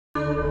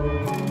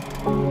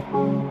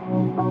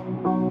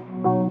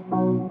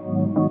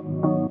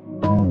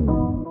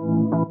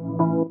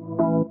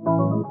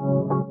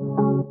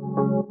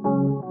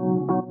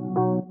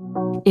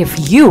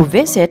If you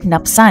visit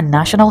Napsan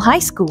National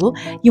High School,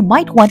 you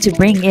might want to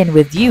bring in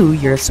with you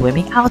your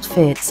swimming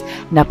outfits.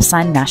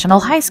 Napsan National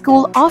High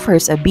School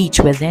offers a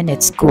beach within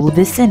its school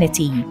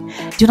vicinity.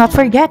 Do not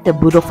forget the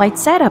Budofite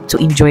setup to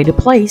enjoy the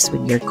place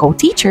with your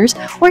co-teachers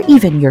or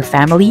even your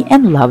family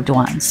and loved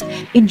ones.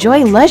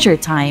 Enjoy leisure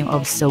time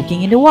of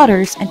soaking in the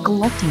waters and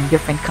collecting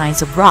different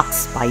kinds of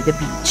rocks by the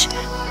beach.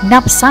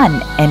 Napsan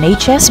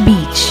NHS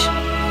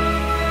Beach.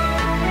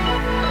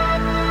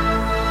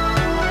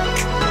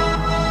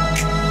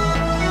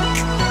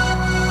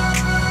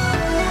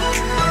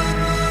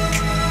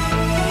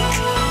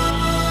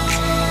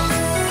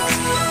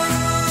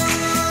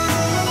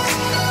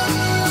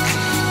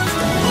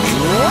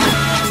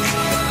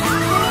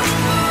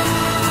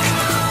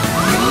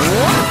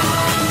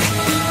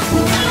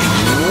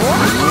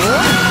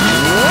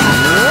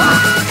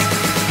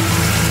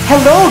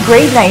 Hello,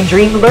 Grade 9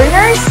 Dream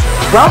Learners!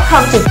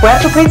 Welcome to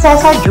Puerto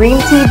Princesa Dream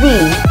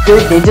TV, your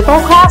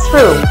digital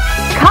classroom.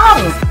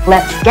 Come,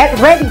 let's get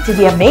ready to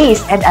be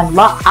amazed and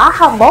unlock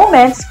aha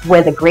moments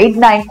with the Grade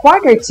 9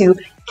 Quarter 2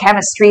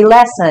 chemistry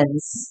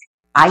lessons.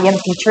 I am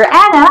Teacher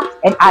Anna,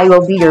 and I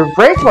will be your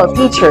virtual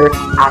teacher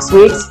as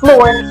we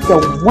explore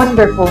the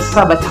wonderful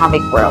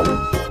subatomic world.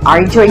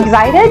 Are you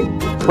excited?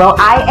 Well,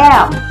 I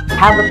am.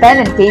 Have a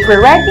pen and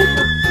paper ready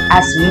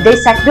as we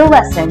dissect the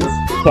lessons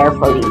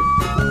carefully.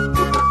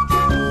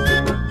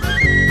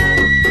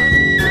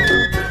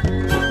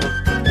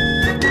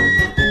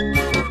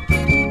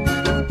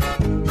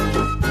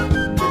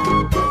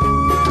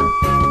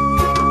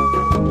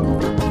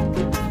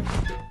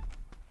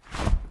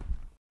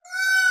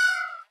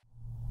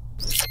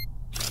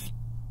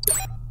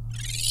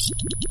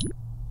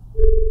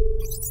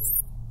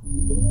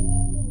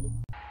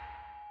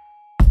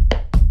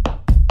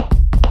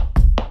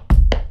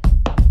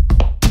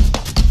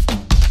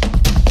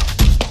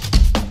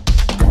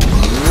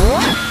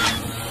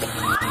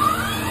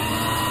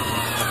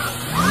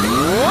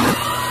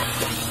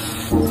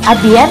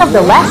 At the end of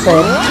the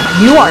lesson,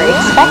 you are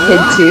expected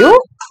to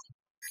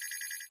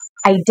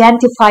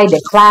identify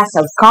the class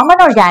of common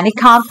organic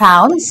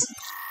compounds,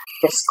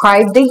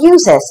 describe the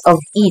uses of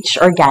each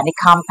organic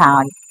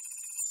compound.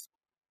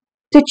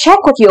 To check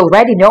what you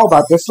already know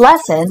about this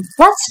lesson,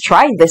 let's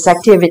try this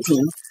activity.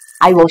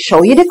 I will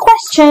show you the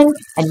question,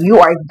 and you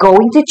are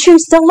going to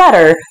choose the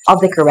letter of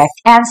the correct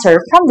answer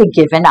from the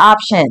given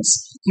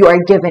options. You are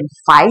given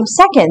 5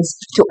 seconds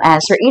to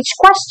answer each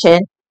question,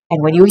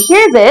 and when you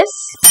hear this,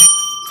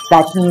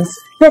 that means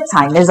the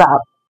time is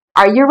up.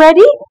 Are you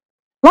ready?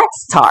 Let's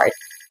start.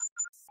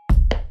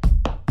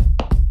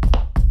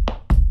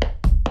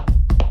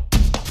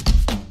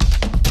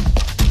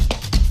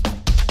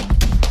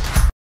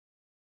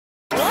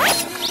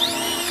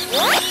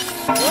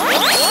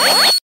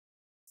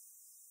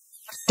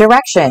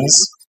 Directions.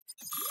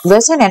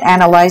 Listen and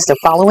analyze the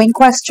following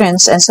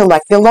questions and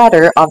select the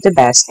letter of the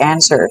best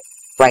answer.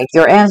 Write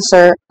your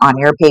answer on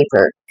your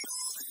paper.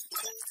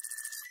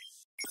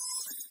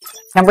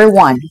 Number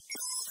 1.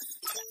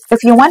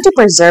 If you want to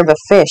preserve a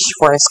fish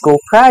for a school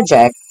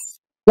project,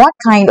 what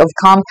kind of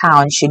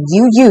compound should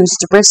you use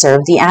to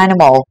preserve the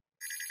animal?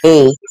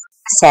 A.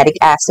 Acetic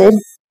acid,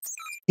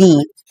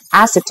 B.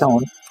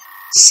 Acetone,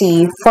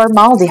 C.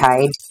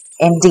 Formaldehyde,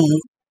 and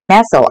D.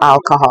 Methyl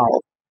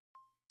alcohol.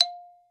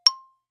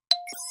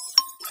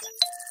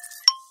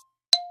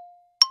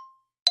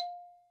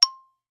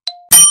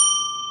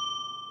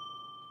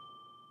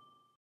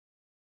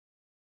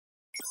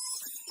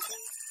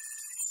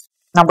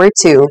 Number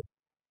 2.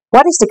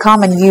 What is the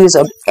common use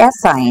of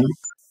ethyne?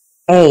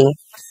 A.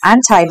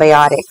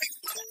 Antibiotic,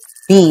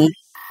 B.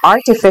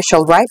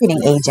 Artificial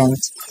ripening agent,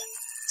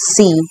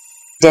 C.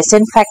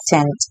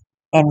 Disinfectant,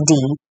 and D.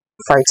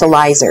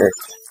 Fertilizer.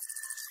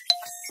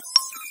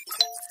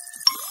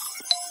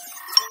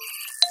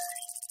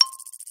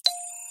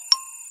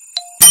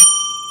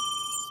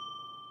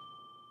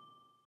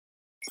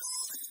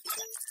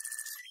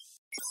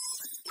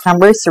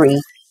 Number 3.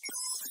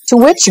 To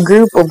which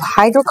group of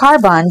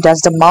hydrocarbon does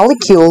the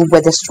molecule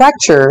with the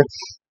structure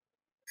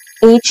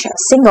H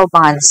single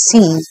bond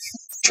C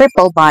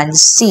triple bond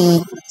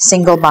C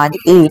single bond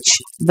H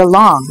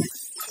belong?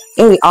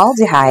 A.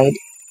 Aldehyde,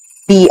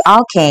 B.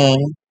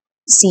 Alkane,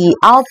 C.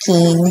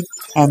 Alkene,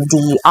 and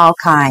D.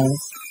 Alkyne.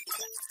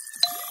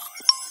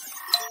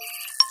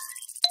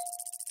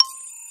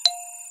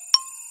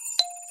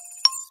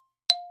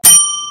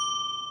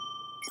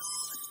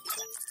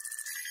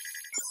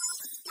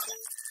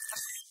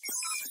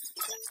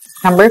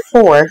 Number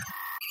 4.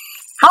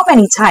 How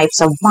many types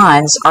of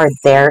bonds are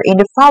there in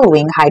the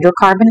following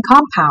hydrocarbon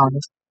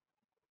compound?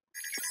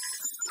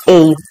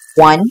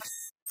 A1,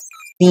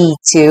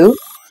 B2,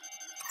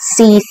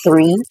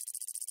 C3,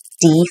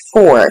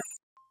 D4.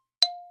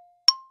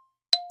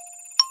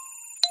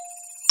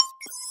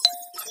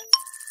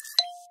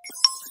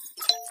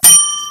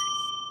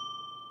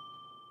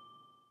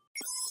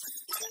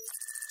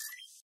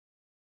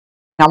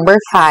 Number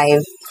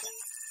 5.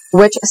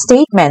 Which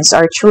statements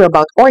are true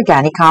about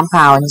organic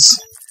compounds?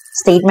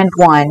 Statement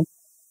 1.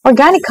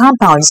 Organic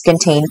compounds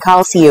contain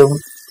calcium.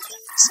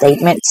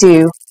 Statement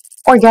 2.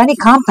 Organic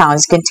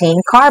compounds contain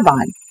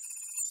carbon.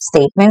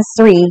 Statement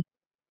 3.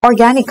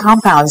 Organic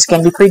compounds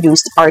can be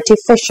produced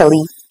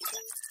artificially.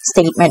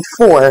 Statement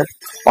 4.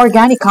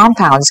 Organic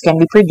compounds can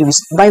be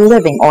produced by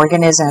living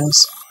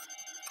organisms.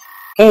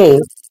 A.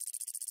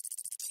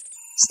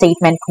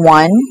 Statement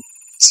 1,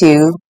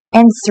 2,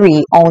 and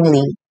 3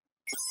 only.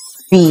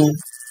 B.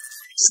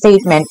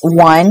 Statement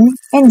 1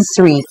 and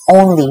 3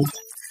 only.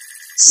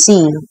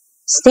 C.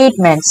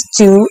 Statements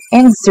 2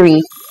 and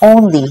 3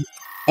 only.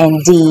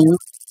 And D.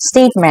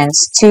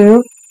 Statements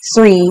 2,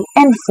 3,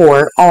 and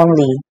 4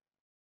 only.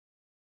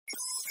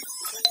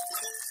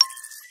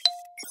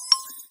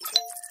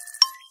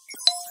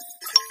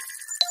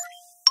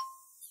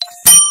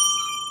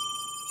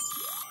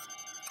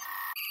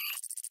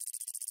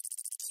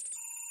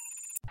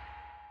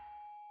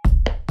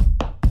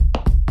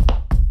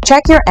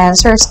 Check your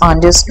answers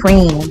on the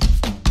screen.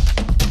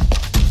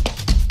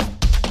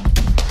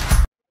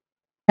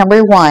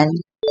 Number 1,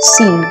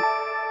 C.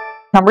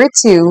 Number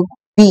 2,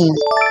 B.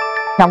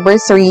 Number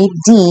 3,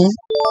 D.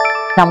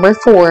 Number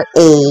 4,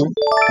 A.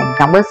 And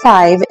number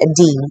 5,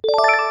 D.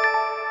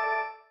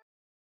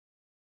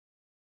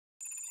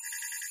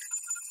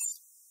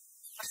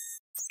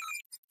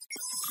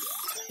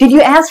 Did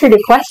you answer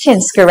the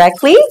questions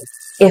correctly?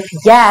 If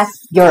yes,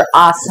 you're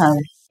awesome.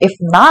 If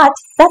not,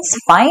 that's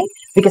fine,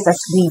 because as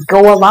we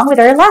go along with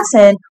our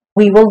lesson,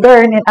 we will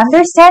learn and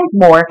understand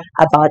more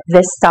about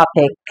this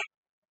topic.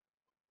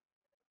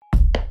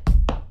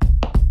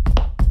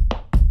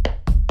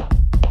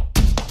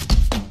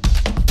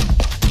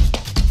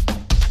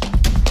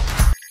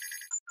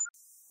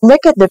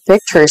 Look at the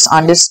pictures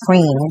on the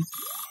screen.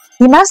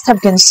 You must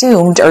have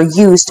consumed or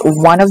used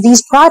one of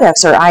these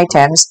products or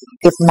items,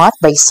 if not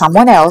by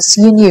someone else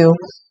you knew.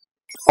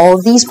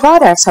 All these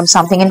products have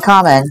something in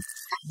common.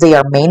 They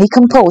are mainly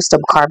composed of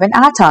carbon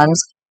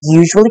atoms,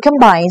 usually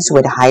combined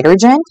with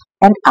hydrogen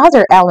and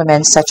other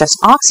elements such as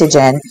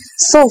oxygen,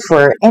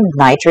 sulfur, and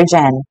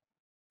nitrogen.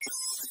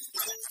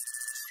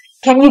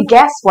 Can you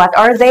guess what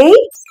are they?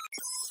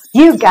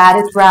 You got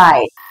it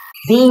right.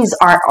 These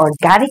are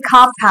organic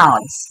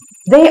compounds.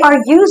 They are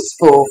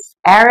useful,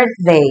 aren't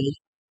they?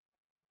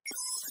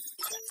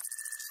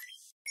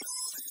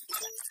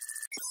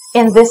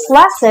 In this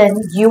lesson,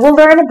 you will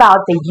learn about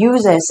the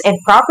uses and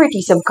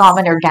properties of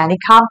common organic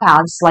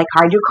compounds like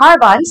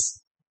hydrocarbons,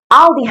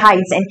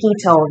 aldehydes and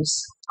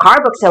ketones,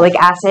 carboxylic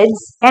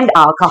acids, and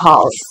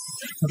alcohols.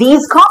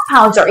 These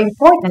compounds are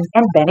important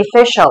and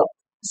beneficial.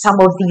 Some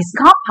of these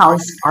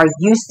compounds are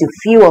used to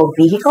fuel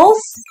vehicles,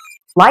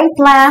 light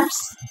lamps,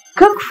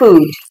 cook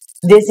food,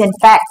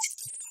 disinfect,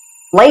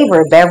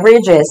 flavor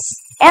beverages,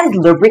 and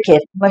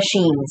lubricate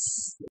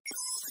machines.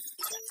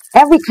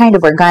 Every kind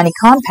of organic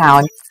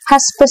compound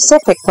has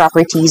specific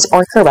properties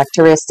or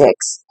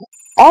characteristics.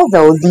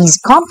 Although these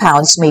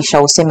compounds may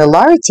show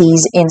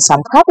similarities in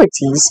some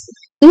properties,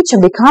 each of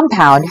the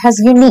compound has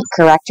unique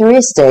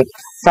characteristics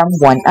from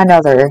one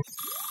another.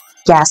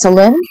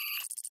 Gasoline,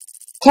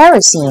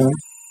 kerosene,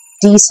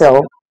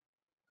 diesel,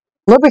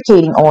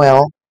 lubricating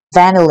oil,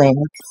 vanillin,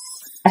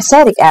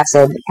 acetic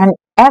acid, and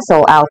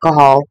ethyl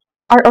alcohol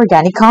are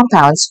organic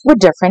compounds with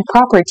different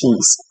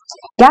properties.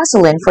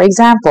 Gasoline, for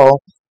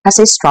example, has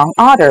a strong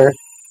odor,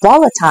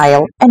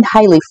 volatile, and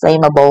highly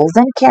flammable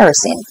than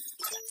kerosene.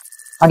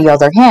 On the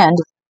other hand,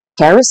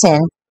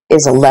 kerosene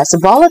is less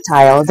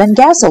volatile than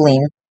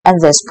gasoline, and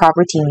this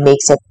property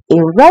makes it a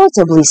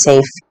relatively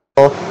safe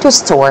fuel to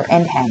store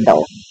and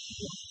handle.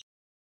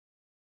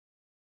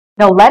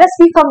 Now let us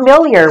be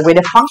familiar with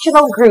the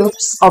functional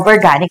groups of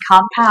organic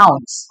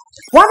compounds.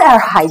 What are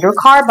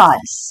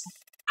hydrocarbons?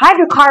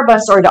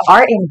 Hydrocarbons, or the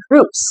RN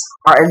groups,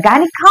 are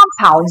organic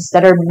compounds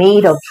that are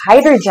made of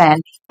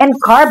hydrogen and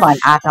carbon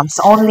atoms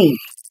only.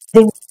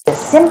 They make the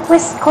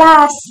simplest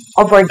class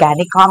of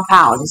organic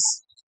compounds.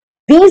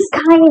 These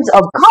kinds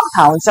of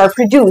compounds are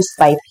produced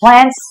by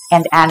plants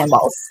and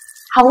animals.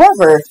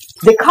 However,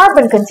 the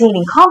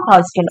carbon-containing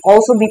compounds can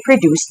also be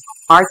produced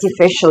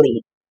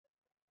artificially.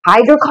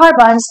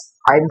 Hydrocarbons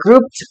are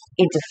grouped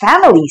into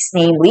families,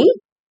 namely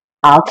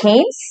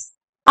alkanes,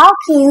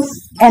 alkenes,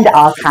 and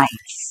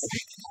alkynes.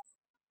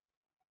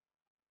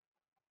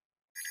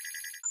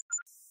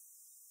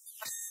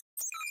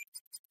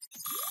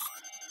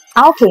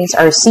 Alkanes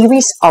are a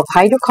series of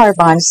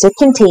hydrocarbons that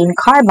contain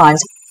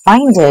carbons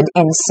bonded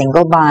in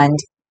single bond.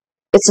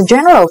 Its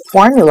general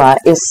formula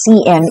is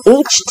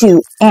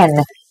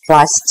CnH2n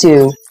plus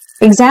 2.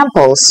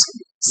 Examples: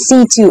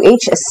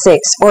 C2H6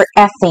 or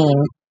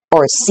ethane,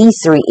 or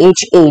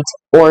C3H8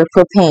 or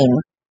propane.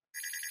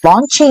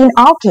 Long-chain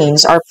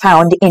alkanes are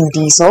found in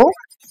diesel,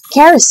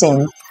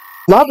 kerosene,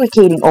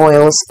 lubricating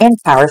oils, and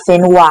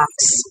paraffin wax.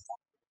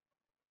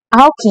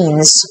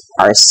 Alkenes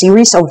are a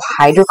series of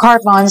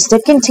hydrocarbons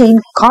that contain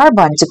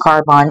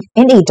carbon-to-carbon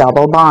in a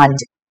double bond.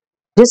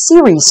 This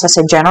series has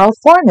a general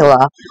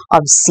formula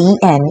of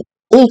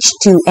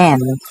CnH2n.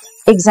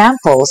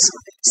 Examples: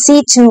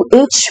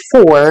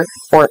 C2H4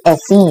 or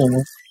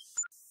ethene,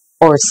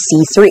 or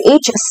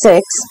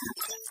C3H6,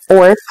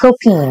 or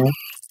propene.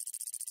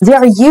 They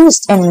are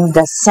used in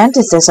the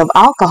synthesis of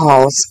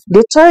alcohols,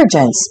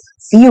 detergents,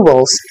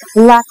 fuels,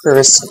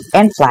 lacquers,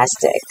 and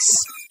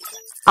plastics.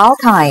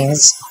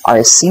 Alkynes are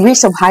a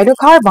series of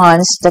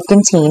hydrocarbons that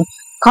contain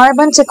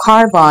carbon to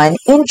carbon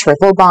in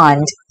triple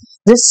bond.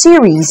 The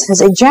series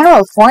has a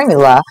general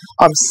formula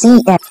of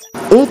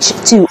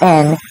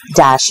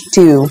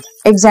CnH2n-2.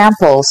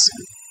 Examples: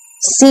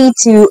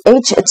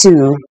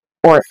 C2H2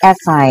 or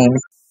ethine,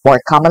 more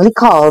commonly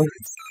called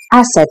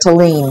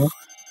acetylene,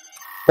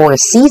 or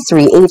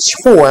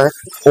C3H4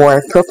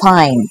 or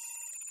propyne.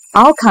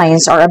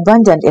 Alkynes are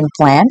abundant in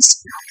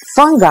plants,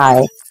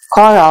 fungi,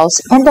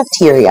 corals, and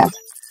bacteria.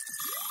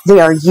 They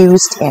are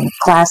used in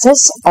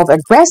classes of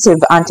aggressive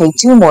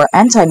anti-tumor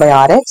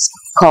antibiotics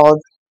called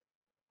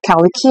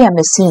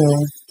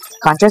calicheamicine,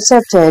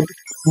 contraceptive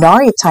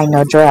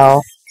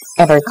norethindrel,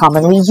 and are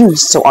commonly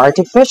used to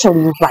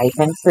artificially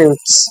ripen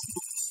fruits.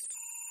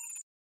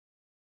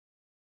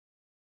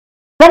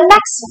 The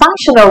next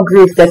functional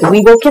group that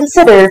we will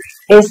consider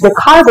is the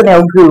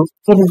carbonyl group,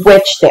 in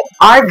which the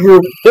R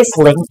group is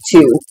linked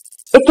to.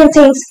 It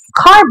contains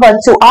carbon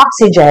to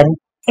oxygen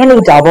in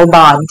a double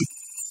bond.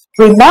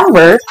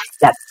 Remember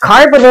that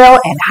carbonyl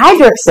and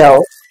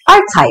hydroxyl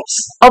are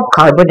types of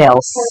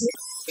carbonyls.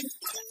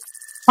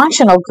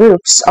 Functional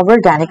groups of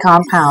organic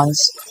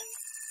compounds.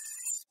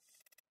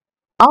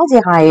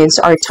 Aldehydes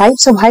are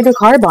types of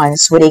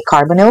hydrocarbons with a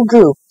carbonyl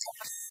group.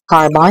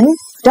 Carbon,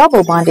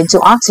 double bonded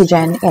to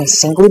oxygen and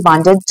singly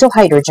bonded to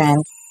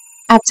hydrogen,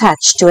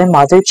 attached to a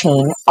mother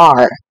chain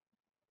R.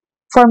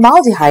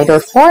 Formaldehyde or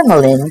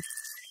formalin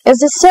is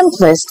the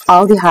simplest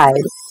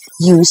aldehyde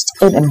used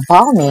in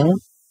embalming,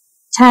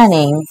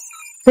 tanning,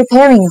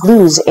 preparing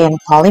glues and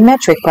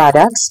polymetric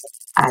products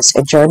as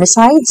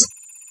germicides,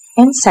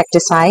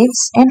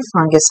 insecticides, and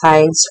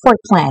fungicides for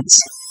plants.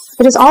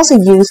 It is also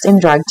used in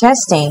drug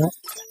testing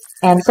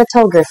and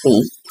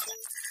photography.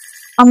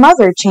 A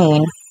mother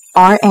chain,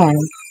 Rn,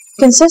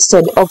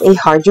 consisted of a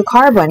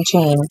hydrocarbon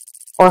chain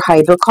or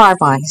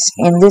hydrocarbons,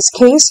 in this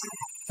case,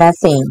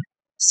 methane,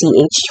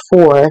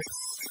 CH4.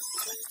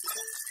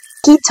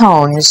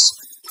 Ketones.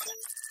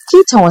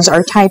 Ketones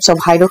are types of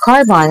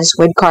hydrocarbons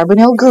with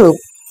carbonyl group,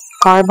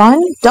 carbon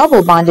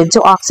double bonded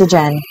to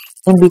oxygen,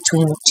 in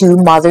between two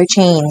mother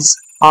chains,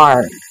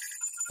 R.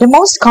 The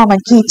most common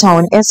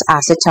ketone is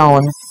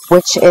acetone,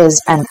 which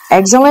is an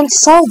excellent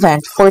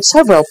solvent for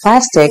several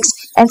plastics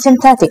and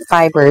synthetic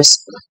fibers.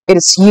 It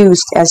is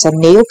used as a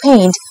nail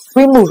paint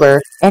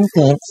remover and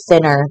paint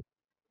thinner.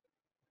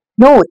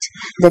 Note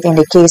that in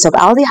the case of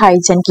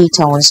aldehydes and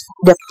ketones,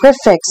 the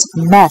prefix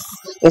meth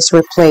is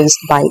replaced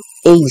by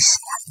ase,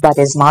 but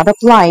is not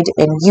applied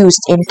and used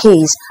in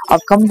case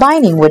of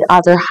combining with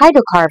other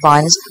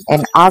hydrocarbons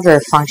and other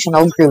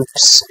functional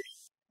groups.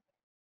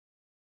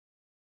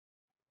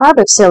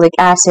 Carboxylic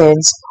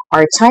acids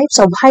are types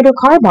of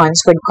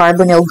hydrocarbons with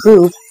carbonyl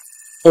group,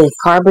 a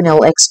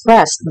carbonyl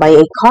expressed by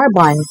a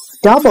carbon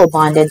double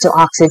bonded to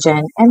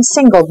oxygen and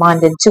single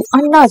bonded to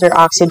another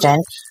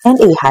oxygen and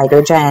a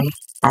hydrogen,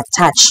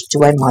 attached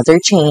to a mother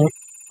chain,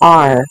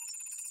 R.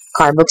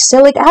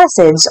 Carboxylic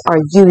acids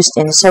are used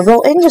in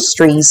several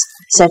industries,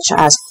 such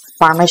as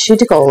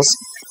pharmaceuticals,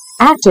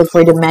 active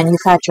for the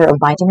manufacture of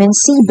vitamin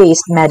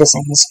C-based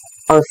medicines,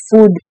 or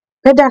food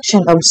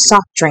production of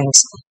soft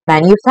drinks,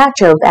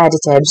 manufacture of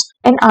additives,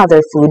 and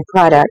other food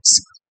products.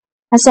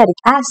 Acetic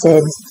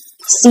acid,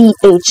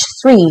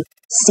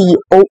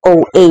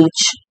 CH3COOH,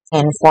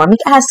 and formic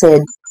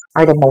acid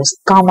are the most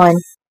common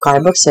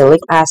carboxylic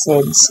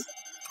acids.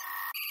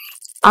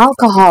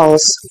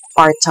 Alcohols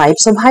are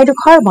types of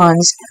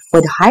hydrocarbons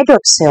with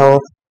hydroxyl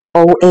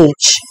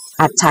OH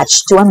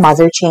attached to a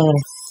mother chain,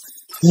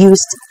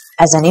 used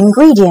as an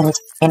ingredient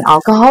in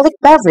alcoholic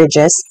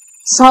beverages,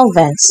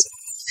 solvents,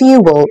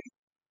 fuel,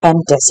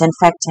 and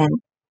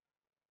disinfectant.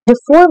 The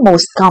four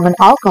most common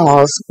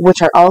alcohols,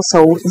 which are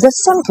also the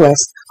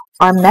simplest,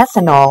 are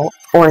methanol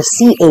or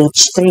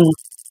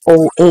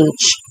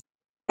CH3OH,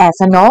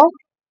 ethanol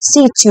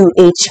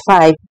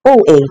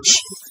C2H5OH,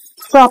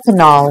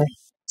 propanol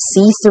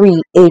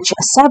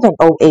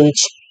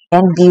C3H7OH,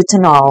 and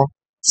butanol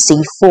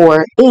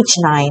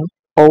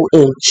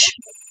C4H9OH.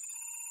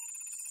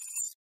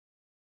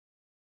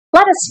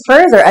 Let us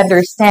further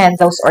understand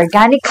those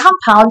organic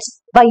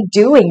compounds by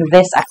doing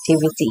this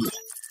activity.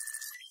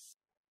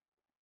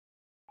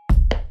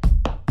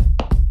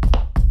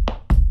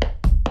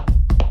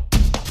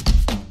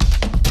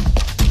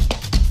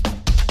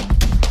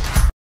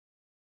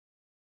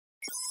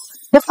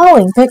 The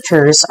following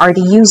pictures are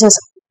the uses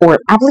or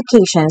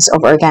applications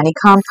of organic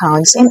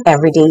compounds in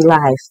everyday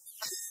life.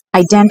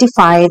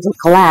 Identify the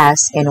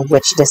class in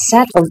which the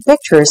set of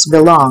pictures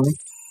belong.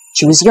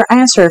 Choose your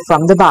answer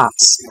from the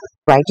box.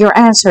 Write your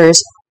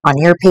answers on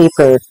your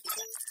paper.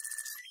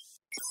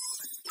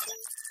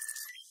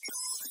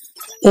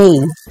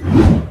 A.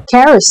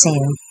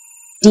 Kerosene,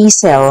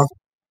 diesel,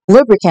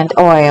 lubricant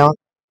oil,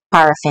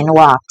 paraffin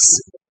wax.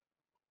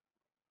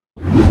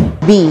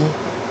 B.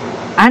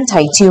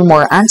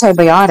 Anti-tumor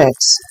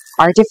antibiotics,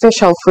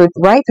 artificial fruit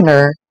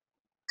ripener,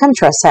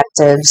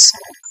 contraceptives.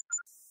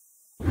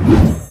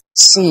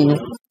 C.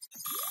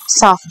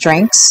 Soft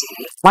drinks,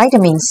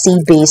 vitamin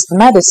C-based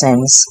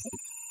medicines,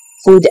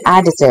 food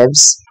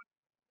additives.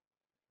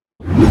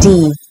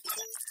 D.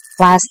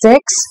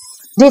 Plastics,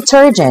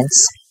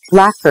 detergents,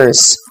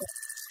 lacquers.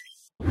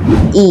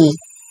 E.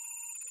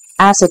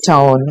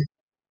 Acetone,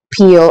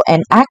 peel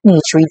and acne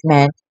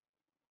treatment,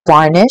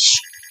 varnish,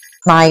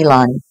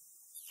 nylon.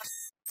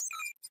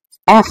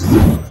 F.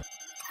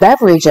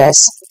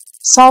 Beverages,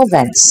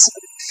 solvents,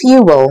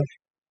 fuel,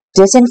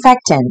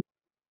 disinfectant.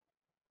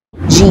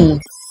 G.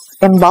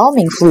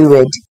 Embalming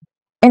fluid,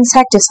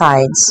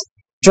 insecticides,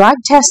 drug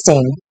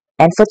testing,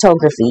 and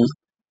photography.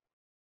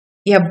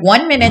 You have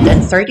 1 minute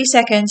and 30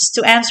 seconds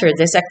to answer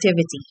this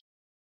activity.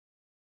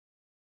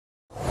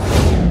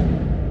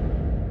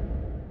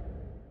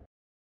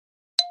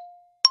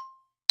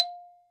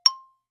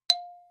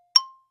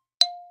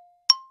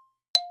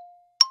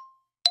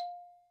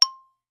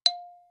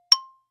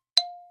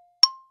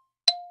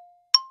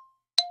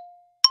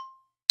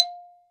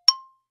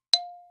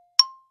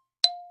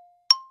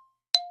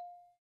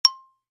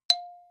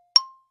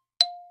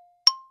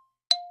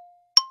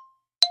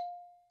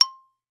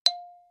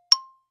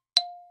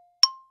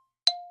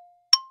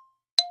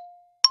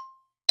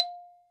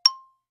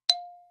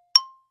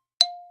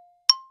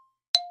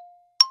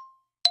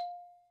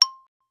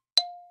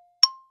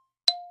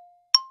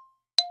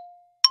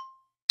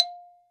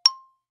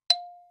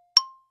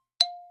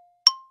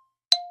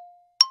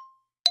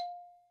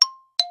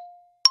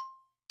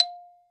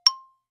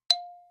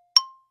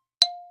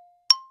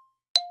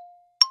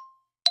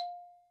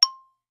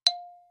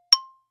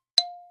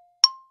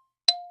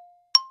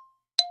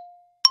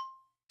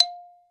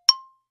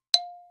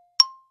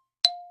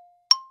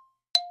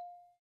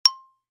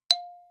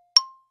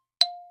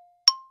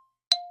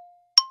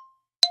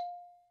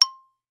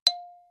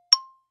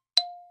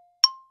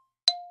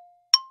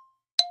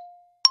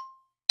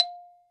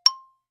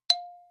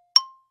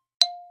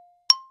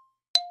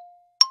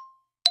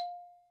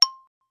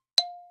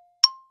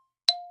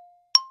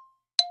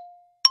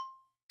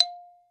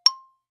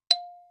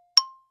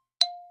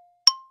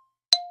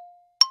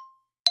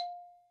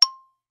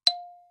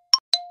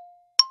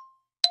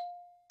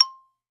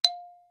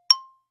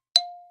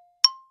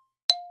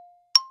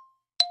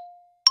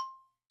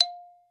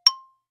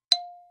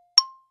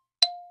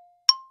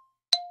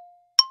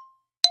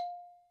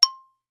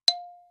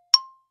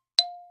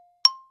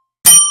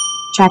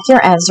 Check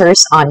your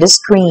answers on the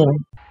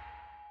screen.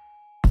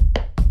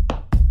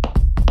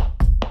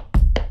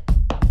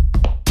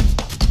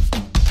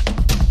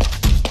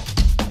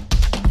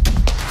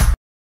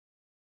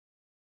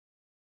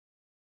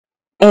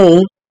 A.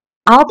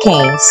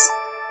 Alkanes.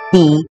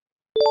 B.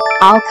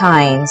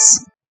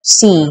 Alkynes.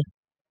 C.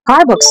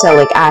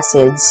 Carboxylic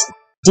acids.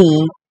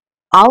 D.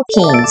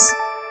 Alkenes.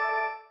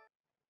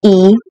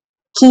 E.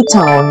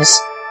 Ketones.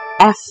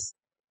 F.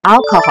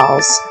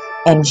 Alcohols.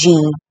 And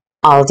G.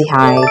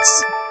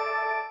 Aldehydes.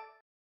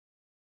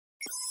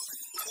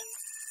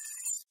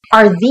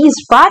 Are these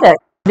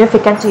products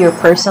significant to your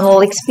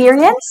personal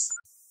experience?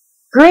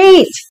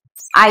 Great!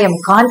 I am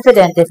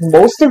confident that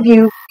most of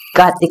you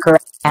got the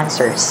correct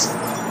answers.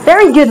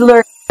 Very good,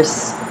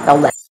 learners. Now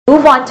let's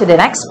move on to the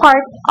next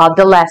part of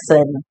the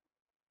lesson.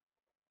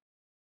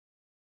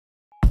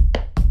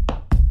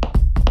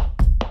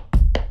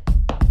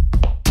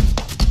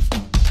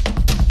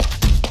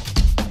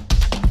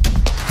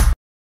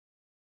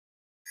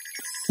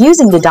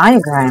 Using the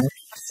diagram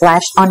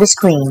flashed on the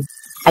screen,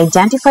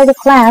 identify the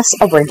class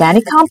of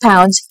organic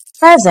compounds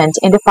present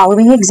in the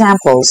following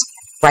examples.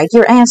 Write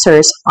your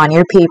answers on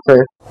your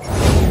paper.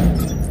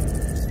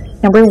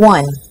 Number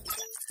 1.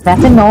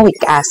 Methanoic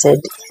acid.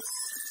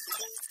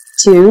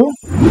 2.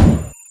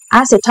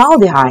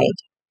 Acetaldehyde.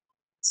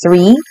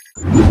 3.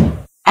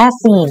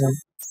 Ethene.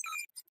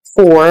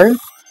 4.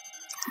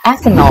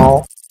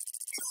 Ethanol.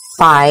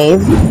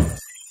 5.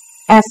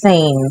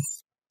 Ethane.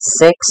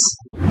 6.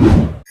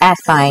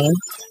 Ethine.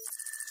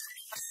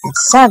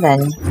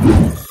 7.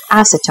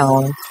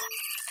 Acetone.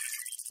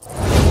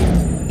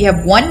 You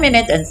have 1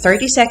 minute and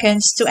 30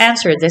 seconds to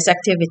answer this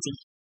activity.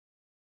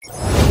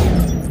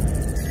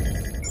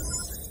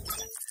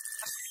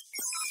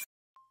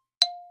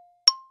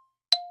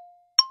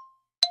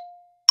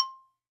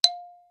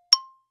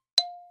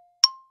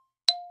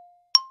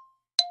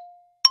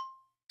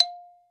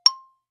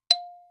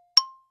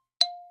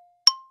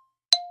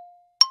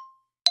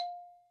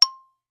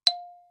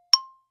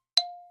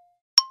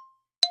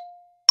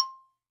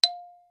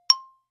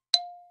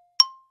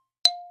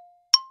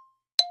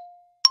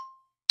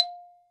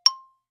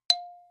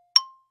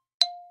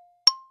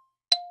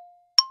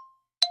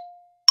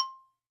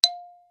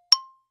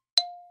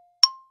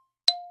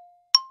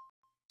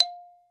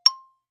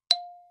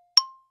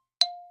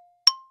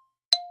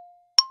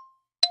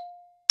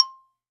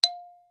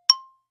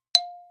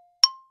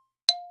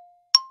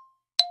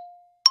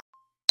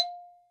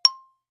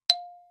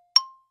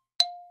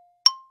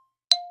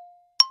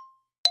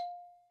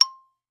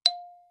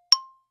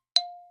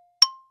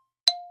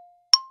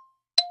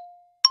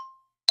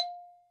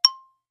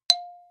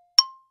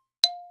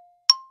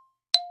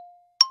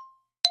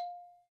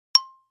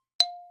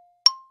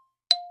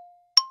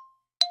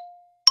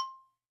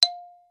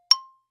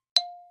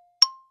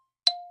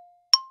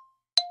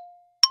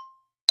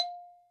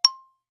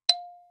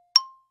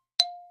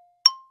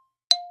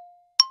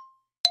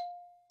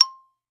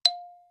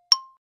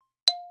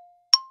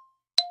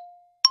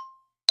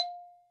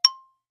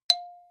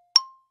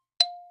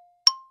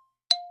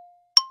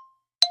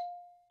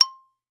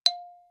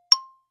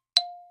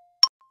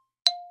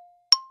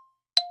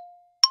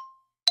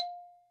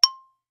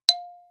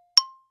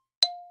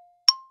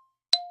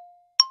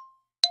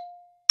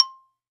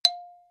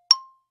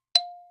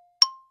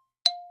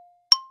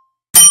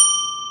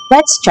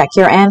 Let's check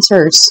your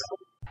answers.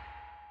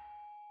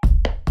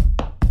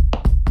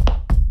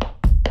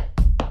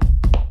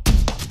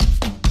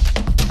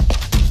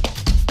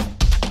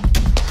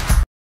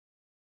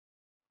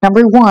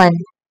 Number 1,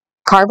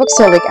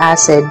 carboxylic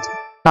acid.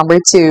 Number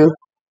 2,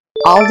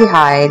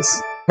 aldehydes.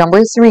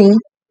 Number 3,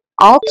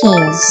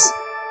 alkenes.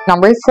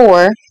 Number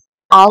 4,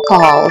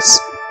 alcohols.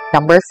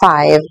 Number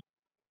 5,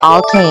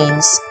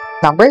 alkanes.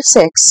 Number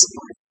 6,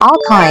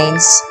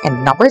 alkynes.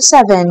 And number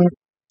 7,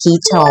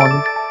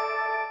 ketone.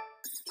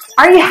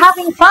 Are you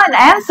having fun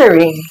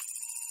answering?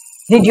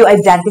 Did you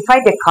identify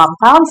the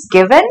compounds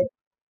given?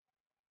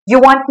 You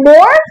want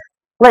more?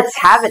 Let's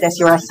have it as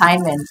your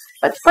assignment.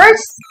 But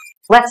first,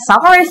 let's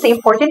summarize the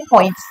important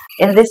points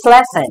in this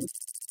lesson.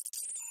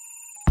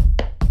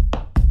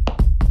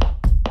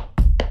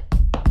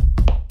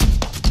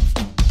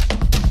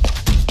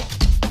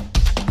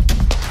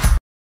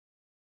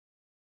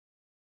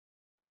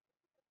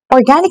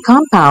 Organic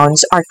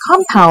compounds are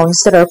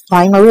compounds that are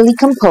primarily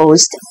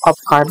composed of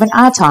carbon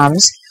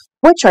atoms,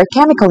 which are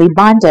chemically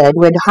bonded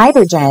with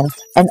hydrogen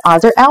and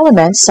other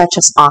elements such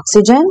as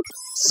oxygen,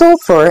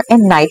 sulfur,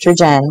 and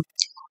nitrogen.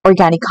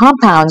 Organic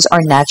compounds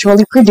are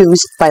naturally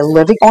produced by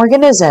living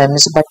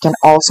organisms but can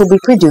also be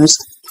produced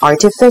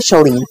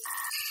artificially.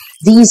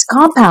 These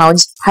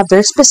compounds have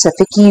their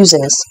specific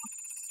uses.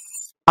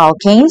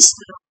 Alkanes,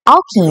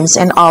 alkenes,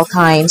 and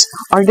alkynes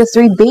are the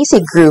three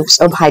basic groups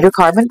of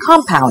hydrocarbon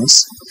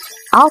compounds.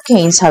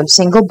 Alkanes have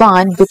single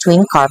bond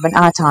between carbon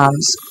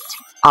atoms.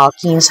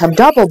 Alkenes have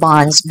double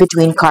bonds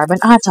between carbon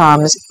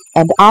atoms,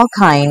 and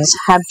alkynes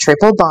have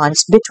triple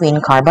bonds between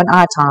carbon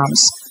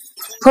atoms.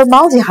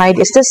 Formaldehyde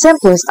is the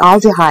simplest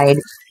aldehyde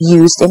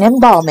used in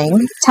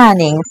embalming,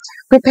 tanning,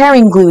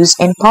 preparing glues,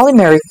 and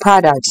polymeric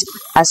products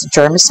as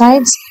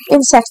germicides,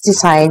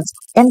 insecticides,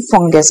 and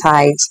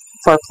fungicides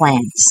for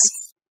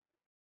plants.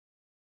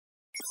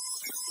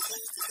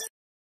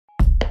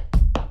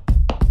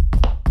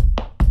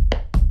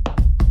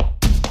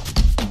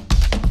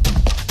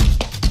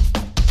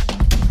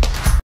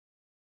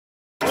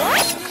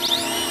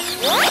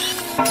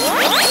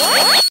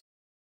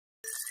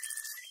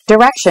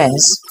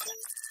 Directions.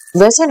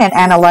 Listen and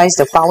analyze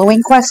the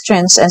following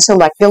questions and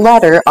select the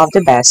letter of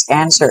the best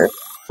answer.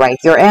 Write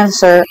your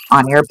answer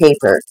on your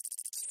paper.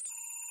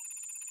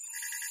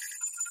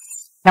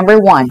 Number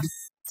 1.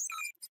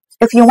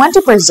 If you want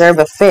to preserve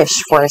a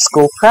fish for a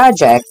school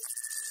project,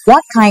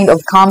 what kind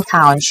of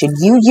compound should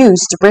you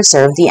use to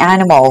preserve the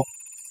animal?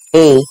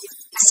 A.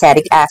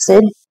 Acetic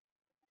acid.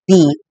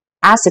 B.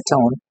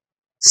 Acetone.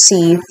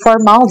 C.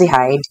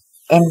 Formaldehyde.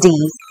 And D.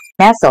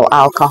 Methyl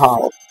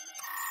alcohol.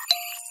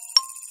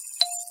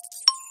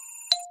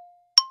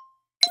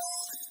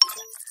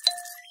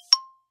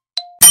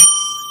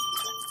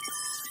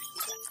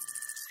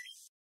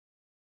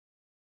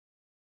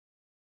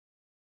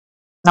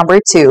 Number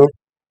 2.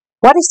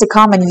 What is the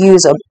common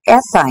use of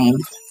ethyne?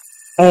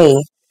 A.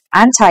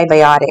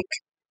 Antibiotic.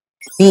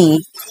 B.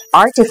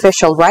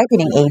 Artificial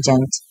ripening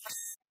agent.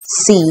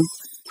 C.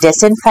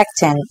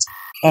 Disinfectant.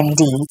 And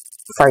D.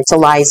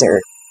 Fertilizer.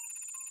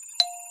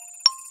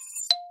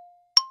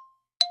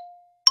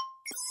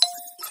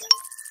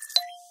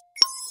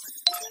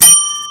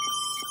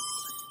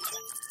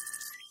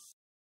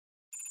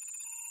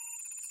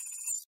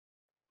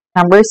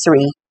 Number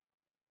 3.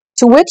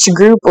 To which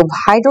group of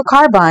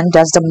hydrocarbon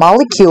does the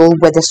molecule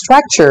with the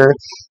structure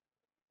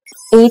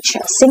H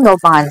single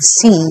bond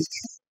C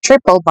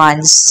triple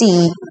bond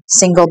C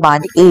single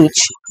bond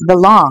H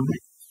belong?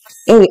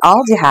 A.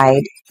 Aldehyde.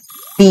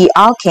 B.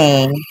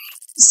 Alkane.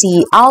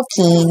 C.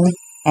 Alkene.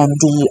 And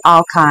D.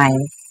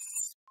 Alkyne.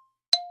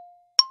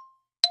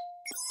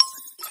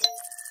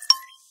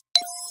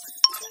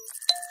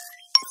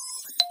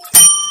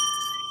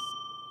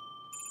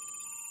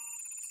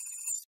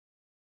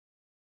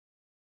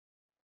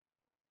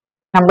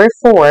 Number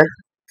 4.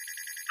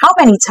 How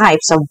many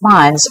types of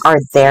bonds are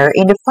there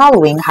in the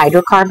following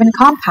hydrocarbon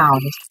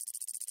compound?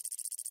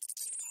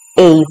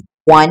 A.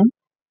 1.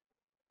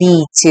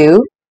 B.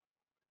 2.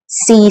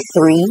 C.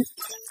 3.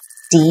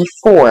 D.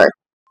 4.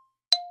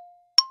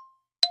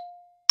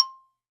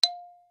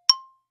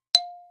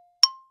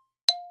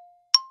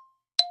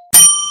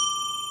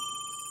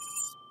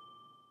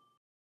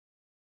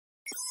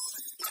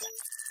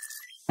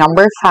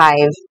 Number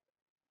 5.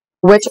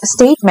 Which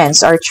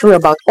statements are true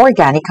about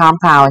organic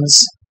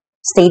compounds?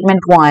 Statement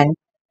 1.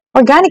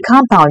 Organic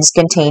compounds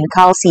contain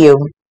calcium.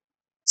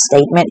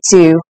 Statement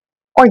 2.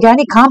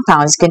 Organic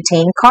compounds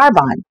contain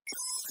carbon.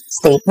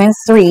 Statement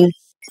 3.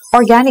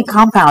 Organic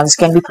compounds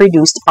can be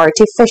produced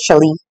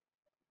artificially.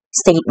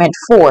 Statement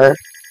 4.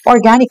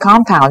 Organic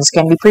compounds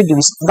can be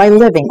produced by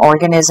living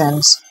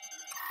organisms.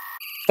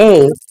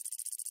 A.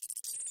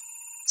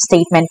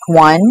 Statement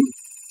 1,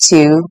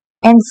 2,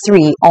 and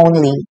 3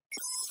 only.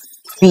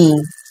 B.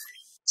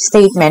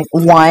 Statement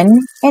 1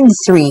 and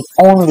 3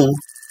 only.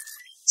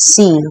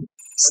 C.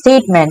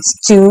 Statements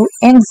 2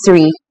 and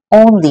 3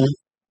 only.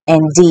 And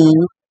D.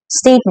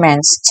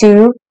 Statements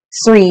 2,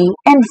 3,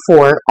 and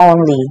 4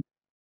 only.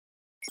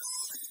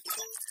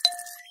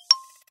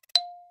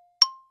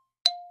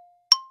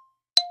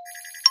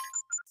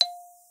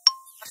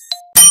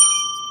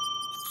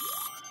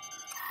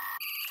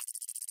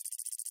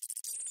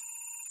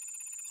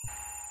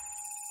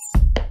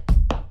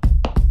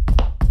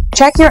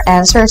 Check your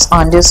answers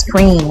on the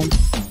screen.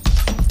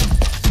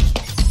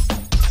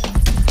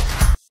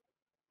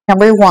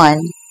 Number 1,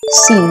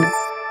 C.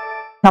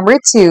 Number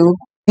 2,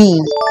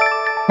 B.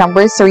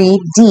 Number 3,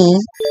 D.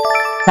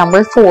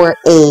 Number 4,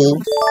 A.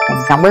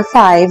 And number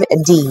 5,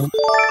 D.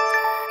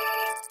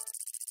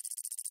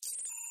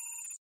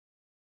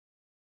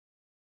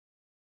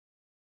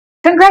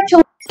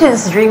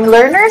 Congratulations, Dream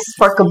Learners,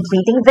 for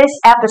completing this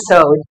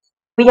episode.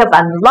 We have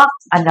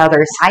unlocked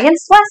another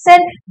science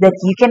lesson that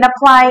you can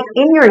apply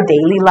in your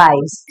daily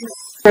lives.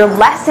 Your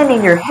lesson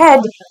in your head,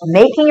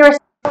 making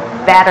yourself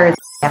better than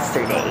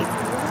yesterday.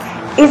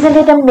 Isn't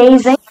it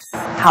amazing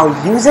how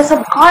uses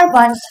of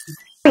carbon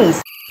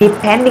varies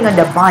depending on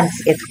the bonds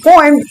it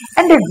formed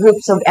and the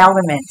groups of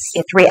elements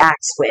it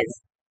reacts with?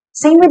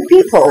 Same with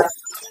people.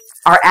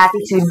 Our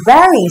attitude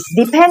varies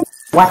depending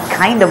on what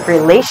kind of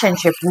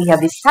relationship we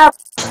have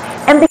established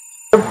and the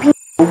kind of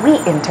people we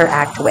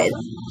interact with.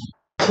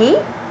 Key?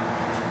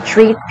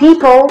 Treat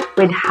people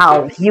with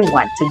how you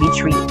want to be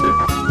treated.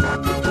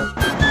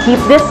 Keep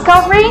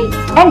discovering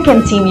and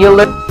continue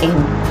learning.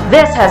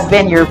 This has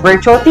been your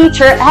virtual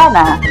teacher,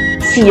 Anna.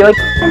 See you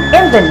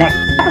in the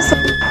next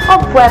episode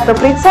of Puerto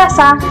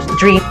Princesa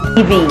Dream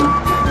TV.